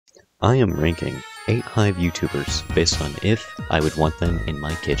I am ranking 8 Hive YouTubers based on if I would want them in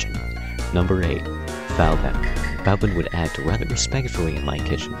my kitchen. Number 8. Fowlean. Fowlean would act rather respectfully in my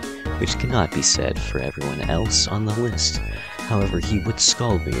kitchen, which cannot be said for everyone else on the list. However, he would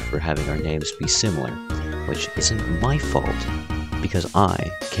scold me for having our names be similar, which isn't my fault, because I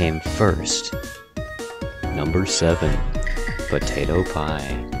came first. Number 7. Potato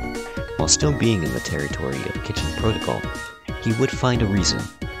Pie. While still being in the territory of kitchen protocol, he would find a reason,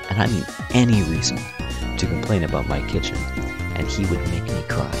 and I mean any reason, to complain about my kitchen, and he would make me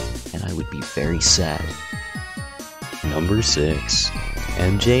cry, and I would be very sad. Number 6.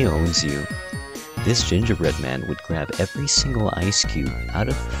 MJ Owns You. This gingerbread man would grab every single ice cube out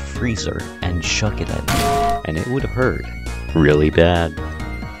of the freezer and chuck it at me, and it would hurt really bad.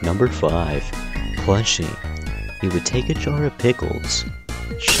 Number 5. Plushie. He would take a jar of pickles,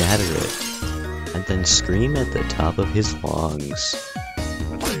 shatter it, and then scream at the top of his lungs.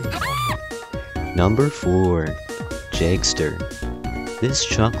 Number 4. Jakester. This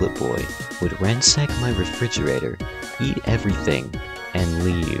chocolate boy would ransack my refrigerator, eat everything, and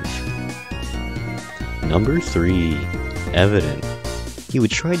leave. Number 3. Evident. He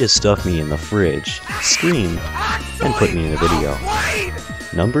would try to stuff me in the fridge, scream, and put me in a video.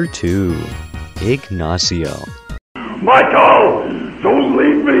 Number 2. Ignacio. Michael! Don't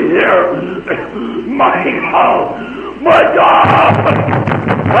leave me here! Michael! Michael!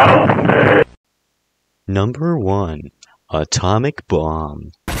 Help me! Number 1. Atomic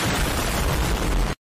Bomb.